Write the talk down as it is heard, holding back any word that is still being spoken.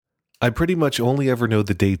I pretty much only ever know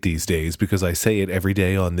the date these days because I say it every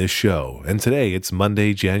day on this show. And today it's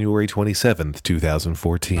Monday, January 27th,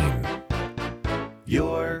 2014.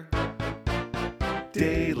 Your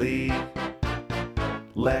Daily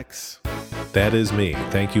Lex. That is me.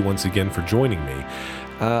 Thank you once again for joining me.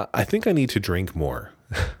 I think I need to drink more.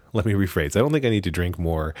 Let me rephrase. I don't think I need to drink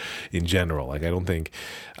more in general. Like, I don't think,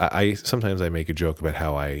 sometimes I make a joke about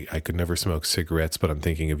how I could never smoke cigarettes, but I'm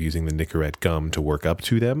thinking of using the Nicorette gum to work up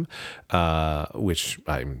to them, which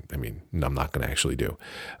I'm not going to actually do,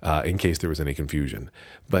 in case there was any confusion.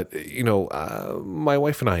 But, my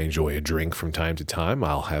wife and I enjoy a drink from time to time.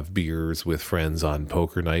 I'll have beers with friends on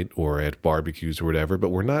poker night or at barbecues or whatever, but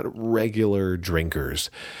we're not regular drinkers.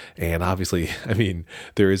 And obviously,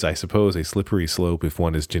 there is, I suppose, a slippery slope if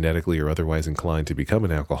one is genetically or otherwise inclined to become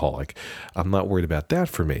an alcoholic. I'm not worried about that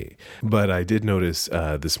for me. But I did notice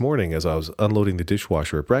this morning as I was unloading the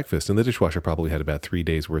dishwasher at breakfast, and the dishwasher probably had about 3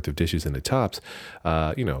 days worth of dishes in the tops,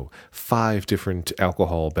 5 different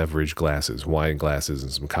alcohol beverage glasses, wine glasses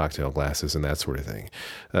and some cocktail glasses and that sort of thing,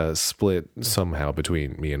 split somehow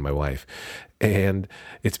between me and my wife. And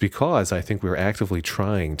it's because I think we're actively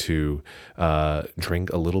trying to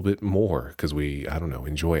drink a little bit more because we,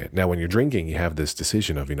 enjoy it. Now, when you're drinking, you have this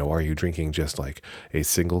decision of, are you drinking just like a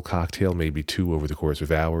single cocktail, maybe 2 over the course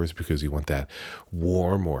of hours because you want that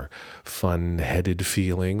warm or fun-headed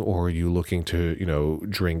feeling, or are you looking to,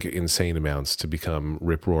 drink insane amounts to become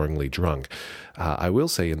rip-roaringly drunk? I will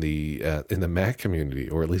say in the Mac community,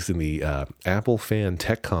 or at least in the Apple Fan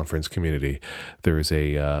Tech Conference community, there is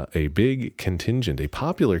a big contingent, a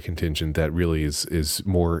popular contingent that really is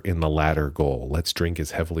more in the latter goal. Let's drink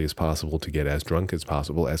as heavily as possible to get as drunk as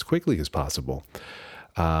possible, as quickly as possible.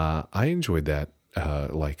 I enjoyed that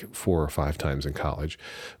like 4 or 5 times in college,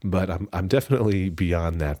 but I'm definitely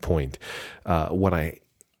beyond that point. What I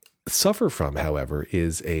suffer from, however,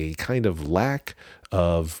 is a kind of lack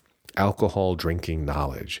of alcohol drinking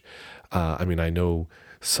knowledge. I know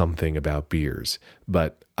something about beers,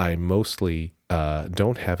 but I mostly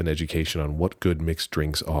don't have an education on what good mixed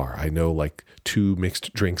drinks are. I know like 2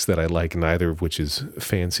 mixed drinks that I like, neither of which is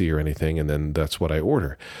fancy or anything, and then that's what I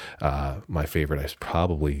order. My favorite is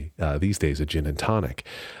probably these days a gin and tonic.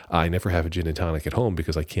 I never have a gin and tonic at home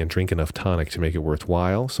because I can't drink enough tonic to make it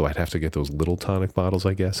worthwhile, so I'd have to get those little tonic bottles,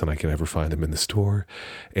 I guess, and I can never find them in the store.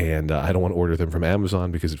 And I don't want to order them from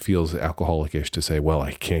Amazon because it feels alcoholic-ish to say, well,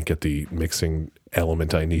 I can't get the mixing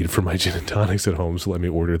element I need for my gin and tonics at home, so let me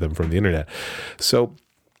order them from the internet. So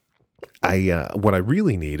what I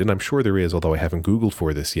really need, and I'm sure there is, although I haven't Googled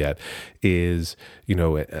for this yet, is,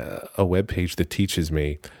 a web page that teaches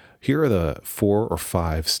me, here are the 4 or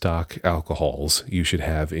 5 stock alcohols you should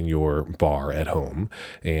have in your bar at home.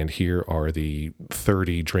 And here are the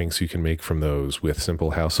 30 drinks you can make from those with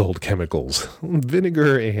simple household chemicals,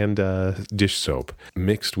 vinegar and dish soap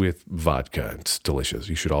mixed with vodka. It's delicious.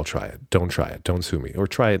 You should all try it. Don't try it. Don't sue me. Or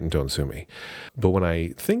try it and don't sue me. But when I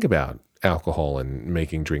think about alcohol and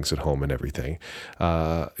making drinks at home and everything,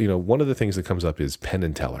 one of the things that comes up is Penn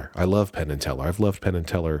and Teller. I love Penn and Teller. I've loved Penn and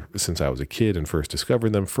Teller since I was a kid and first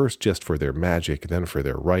discovered them, first just for their magic, then for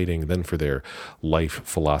their writing, then for their life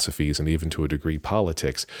philosophies, and even to a degree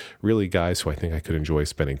politics. Really guys who I think I could enjoy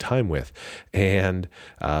spending time with. And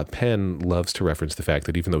Penn loves to reference the fact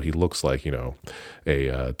that even though he looks like,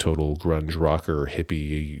 a total grunge rocker,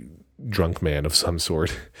 hippie, drunk man of some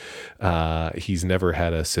sort, he's never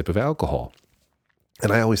had a sip of alcohol.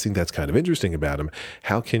 And I always think that's kind of interesting about him.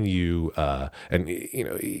 How can you,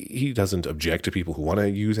 he doesn't object to people who want to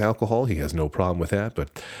use alcohol. He has no problem with that.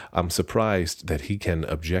 But I'm surprised that he can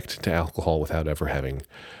object to alcohol without ever having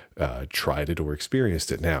tried it or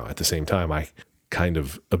experienced it. Now, at the same time, I kind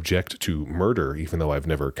of object to murder, even though I've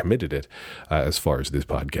never committed it, as far as this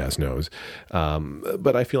podcast knows.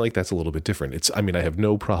 But I feel like that's a little bit different. I have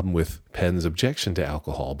no problem with Penn's objection to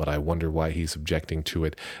alcohol, but I wonder why he's objecting to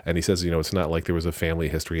it. And he says, it's not like there was a family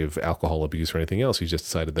history of alcohol abuse or anything else. He just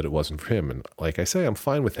decided that it wasn't for him. And like I say, I'm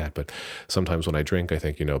fine with that. But sometimes when I drink, I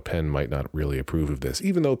think, Penn might not really approve of this,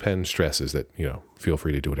 even though Penn stresses that, feel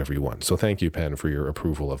free to do whatever you want. So thank you, Penn, for your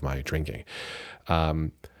approval of my drinking.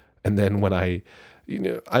 And then when I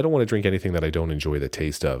don't want to drink anything that I don't enjoy the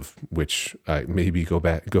taste of, which maybe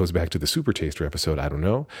goes back to the Super Taster episode. I don't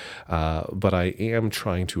know. But I am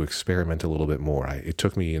trying to experiment a little bit more. It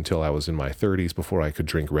took me until I was in my 30s before I could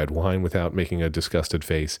drink red wine without making a disgusted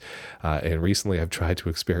face. And recently I've tried to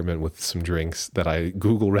experiment with some drinks that I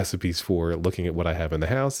Google recipes for, looking at what I have in the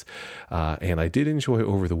house. And I did enjoy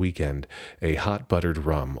over the weekend a hot buttered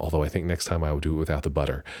rum, although I think next time I will do it without the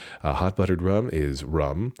butter. Hot buttered rum is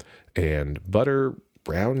rum and butter,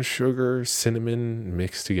 brown sugar, cinnamon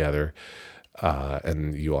mixed together.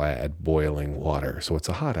 and you'll add boiling water. So it's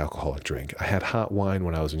a hot alcoholic drink. I had hot wine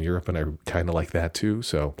when I was in Europe, and I kind of like that too.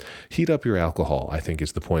 So heat up your alcohol, I think,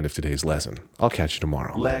 is the point of today's lesson. I'll catch you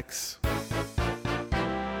tomorrow. Lex.